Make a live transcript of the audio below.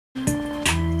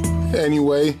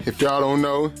Anyway, if y'all don't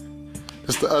know,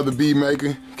 that's the other beat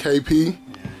maker, KP. Yeah, you know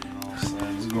what I'm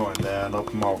saying? Just going down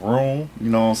up in my room. You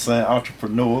know what I'm saying?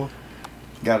 Entrepreneur.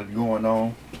 Got it going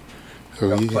on. Oh,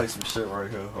 Gotta yeah. play some shit right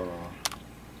here. Hold on.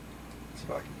 See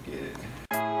if I can get it.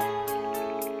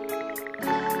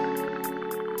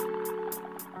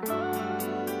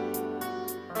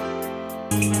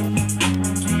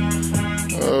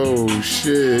 Oh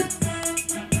shit.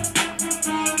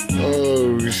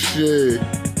 Oh shit.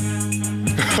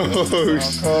 Oh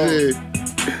shit.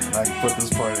 I can put this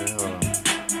part in. Hold on.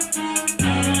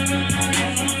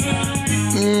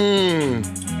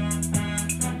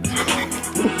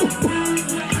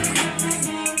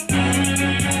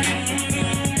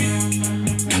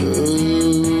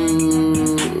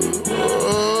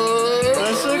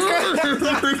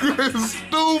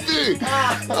 Stupid.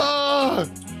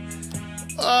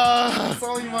 That's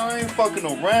all you, man. I ain't fucking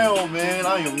around, man.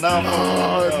 I am not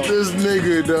fucking around. This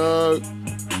nigga, dog.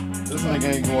 This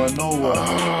nigga ain't going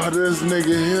nowhere. This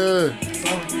nigga here.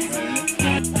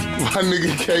 My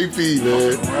nigga KP,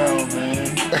 man. Around,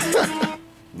 man.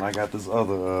 And I got this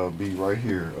other beat right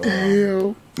here.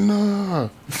 Hell nah.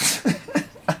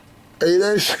 Hey,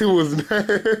 that shit was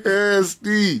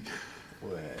nasty.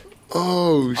 What?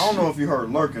 Oh, I don't know if you heard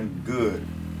Lurkin good.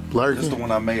 Lurkin? This is the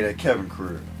one I made at Kevin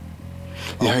crib.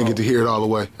 Yeah, I ain't get to hear it all the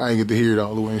way. I ain't get to hear it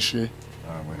all the way and shit.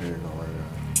 Alright, well, here you go right there.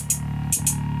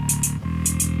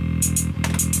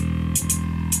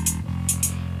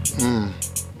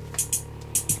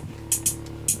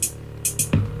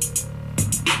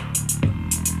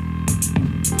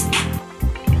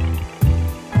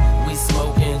 We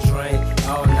smoke and drink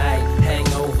all night,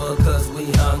 hangover cause we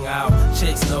hung out.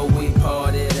 Chicks know we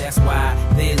party, that's why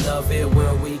they love it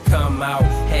when we come out.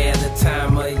 Had the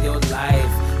time of your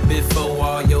life before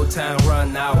all your time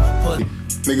run out.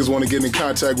 Niggas want to get in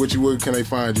contact with you, where can they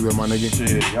find you at, my nigga?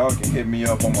 Shit, y'all can hit me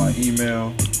up on my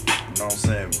email. You know what I'm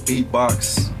saying?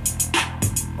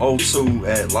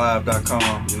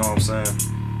 Beatbox02@live.com. You know what I'm saying?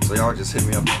 So y'all just hit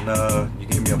me up on you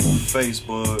can hit me up on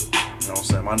Facebook. You know what I'm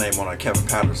saying? My name on that Kevin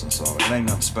Patterson, so it ain't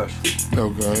nothing special.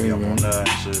 Okay. Hit me up on that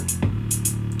and shit.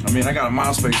 I mean, I got a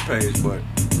MySpace page, but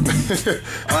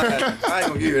I ain't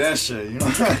gonna give you that shit, you know? I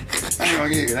ain't gonna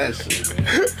give you that shit, man.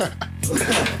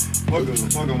 Fuck a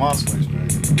MySpace page.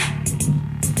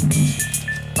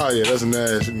 Oh yeah, that's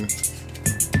nasty.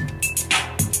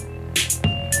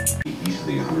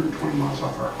 Easily 120 miles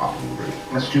off our automobile.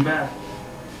 That's too bad.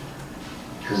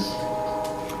 Because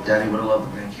Daddy would have loved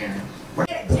the Grand Canyon.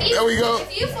 There we go.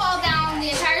 If you fall down the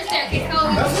entire staircase,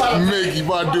 Mickey,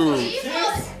 my dude.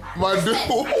 My dude.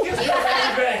 Listen,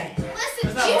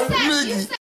 you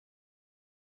said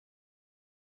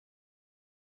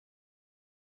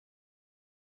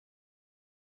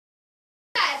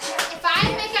if I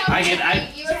make out with you,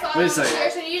 you would fall down the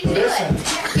stairs and you do it. You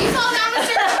fall down the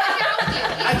stairs and make out with you.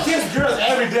 I kiss girls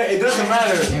every day. It doesn't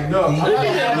matter. No.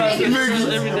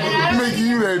 Mickey,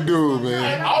 you that dude,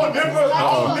 man. I would never.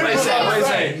 Wait a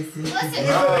second. Listen.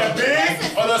 The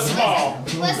big or the small?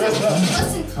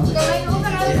 Listen. Go make open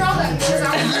another girl then.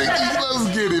 Mickey, let's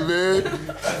get it, man.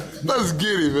 Let's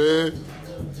get it, man.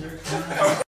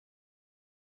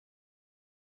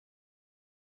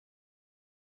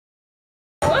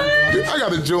 I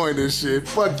gotta join this shit.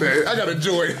 Fuck that. I gotta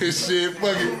join this shit.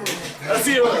 Fuck it. Let's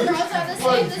see what. Girls are the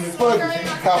same. This is what girl you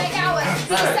want to make out with.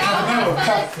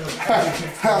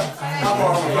 Peace out.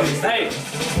 Hey,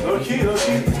 low key. Let's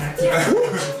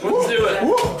do it.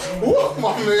 Woo,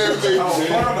 my man, baby.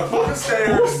 One on the fucking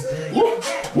stairs.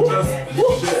 Fall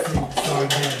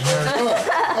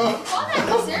down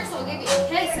the stairs, so I'll give you a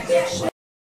kiss and shit.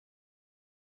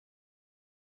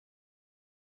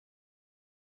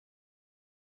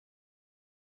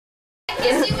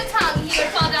 Kiss you with tongue, he would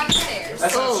fall down the stairs.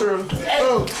 That's not true.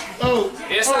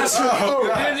 It's not true.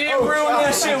 You ruined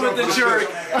that shit with the jerk.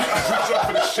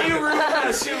 You ruined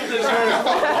that shit with the jerk.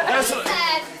 That's what.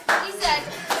 He said,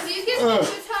 if you kiss me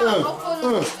with tongue, I'll fall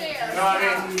down the stairs.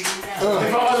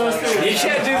 You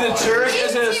can't do the jerk.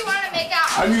 If you want to make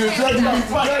out I need a Dougie.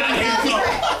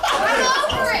 I'm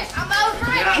over it.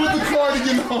 Put the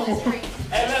cardigan on.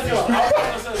 Hey, let's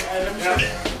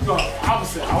go.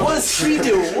 Opposite. What's she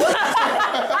doing?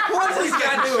 What's this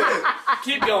guy doing?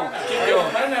 Keep going.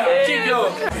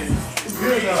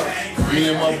 Me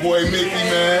and my boy Mickey,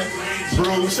 man.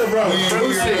 Bruce, we out here,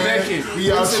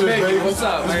 baby. What's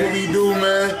up, That's man? what we do,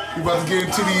 man. We about to get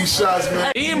into these shots,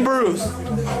 man. Ian Bruce.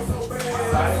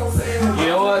 You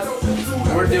know what?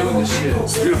 we're doing this shit.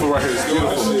 It's beautiful right here. It's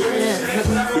beautiful.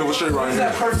 Beautiful shit right here.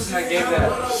 That person that gave that.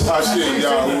 Oh shit,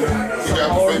 y'all. You got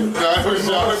me.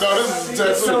 No, this is a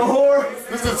tattoo. So whore.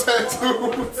 This is a tattoo.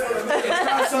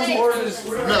 Some whore is.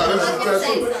 No, this is a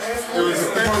tattoo. It was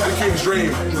part of the King's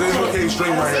dream. It's the King's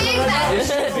dream right here. It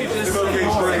should be this. It's the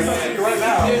King's dream. Right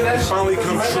now. Dude, that Finally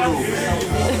come true.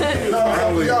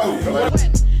 Finally.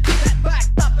 Back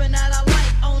stopping at a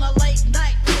light on a late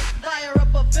night. Fire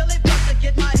up a Philly bus to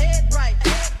get my head right.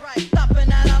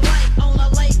 Stopping at a light on a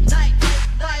late night.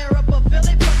 Fire up a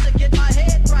Philly bus to get my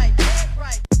head right.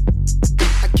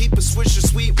 I keep a swisher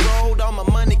sweet rolled. All my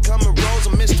money coming rolls.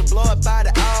 I'm Mr. Blow Up by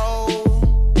the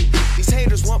O. These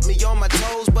haters want me on my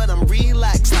toes, but I'm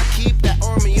relaxed. I keep that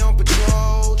army on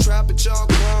patrol. Trapping chalk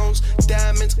bones,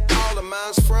 diamonds, all the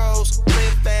miles froze.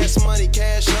 Live fast, money,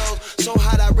 cash flows. So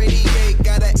hot I radiate,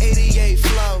 got an 88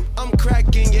 flow. I'm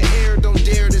cracking your ear, don't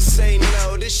dare to say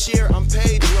no. This year I'm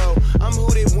Pedro, I'm who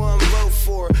they want vote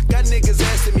for. Got niggas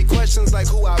asking me questions like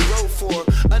who I wrote for.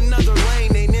 Another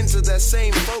lane ain't into that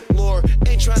same folklore.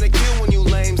 Ain't trying to kill when you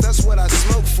lames, that's what I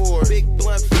smoke for. Big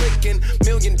blunt flicking, $1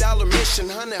 million mission.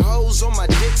 100 hoes on my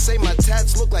dick say my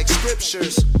tats look like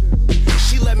scriptures.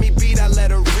 She let me beat, I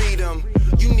let her read them.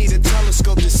 You need a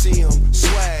telescope to see them.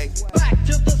 Swag. Back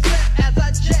to the set as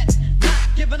I jet.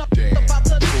 Not giving up about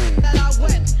the that I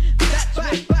went. That's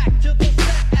back to the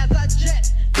set as I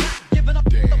jet. Not giving up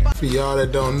about. For y'all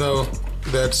that don't know,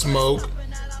 that's Smoke.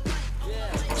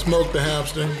 Smoke the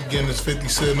Hamster, getting his 50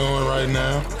 sitting on right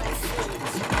now.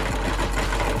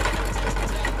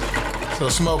 So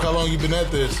Smoke, how long you been at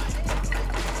this?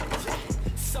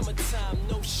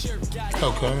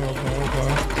 Okay.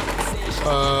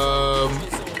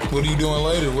 What are you doing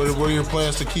later? What are your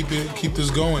plans to keep this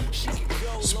going?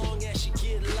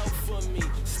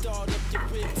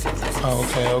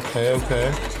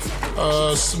 Okay.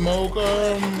 Smoke,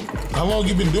 how long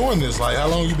you been doing this? Like, how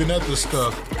long you been at this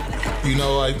stuff? You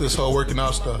know, like this whole working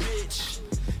out stuff.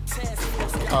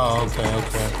 Oh, okay.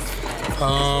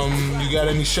 You got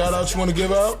any shout outs you want to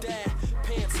give out?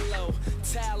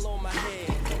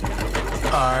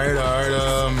 Alright.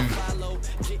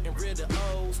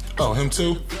 Oh, him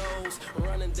too?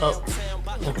 Oh,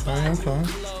 okay.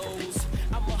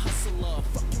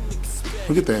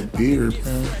 Look at that beard,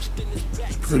 man.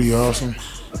 Pretty awesome.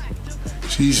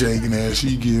 She shaking ass,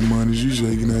 she getting money. She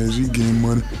shaking ass, she getting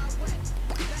money.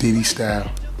 Diddy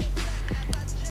style.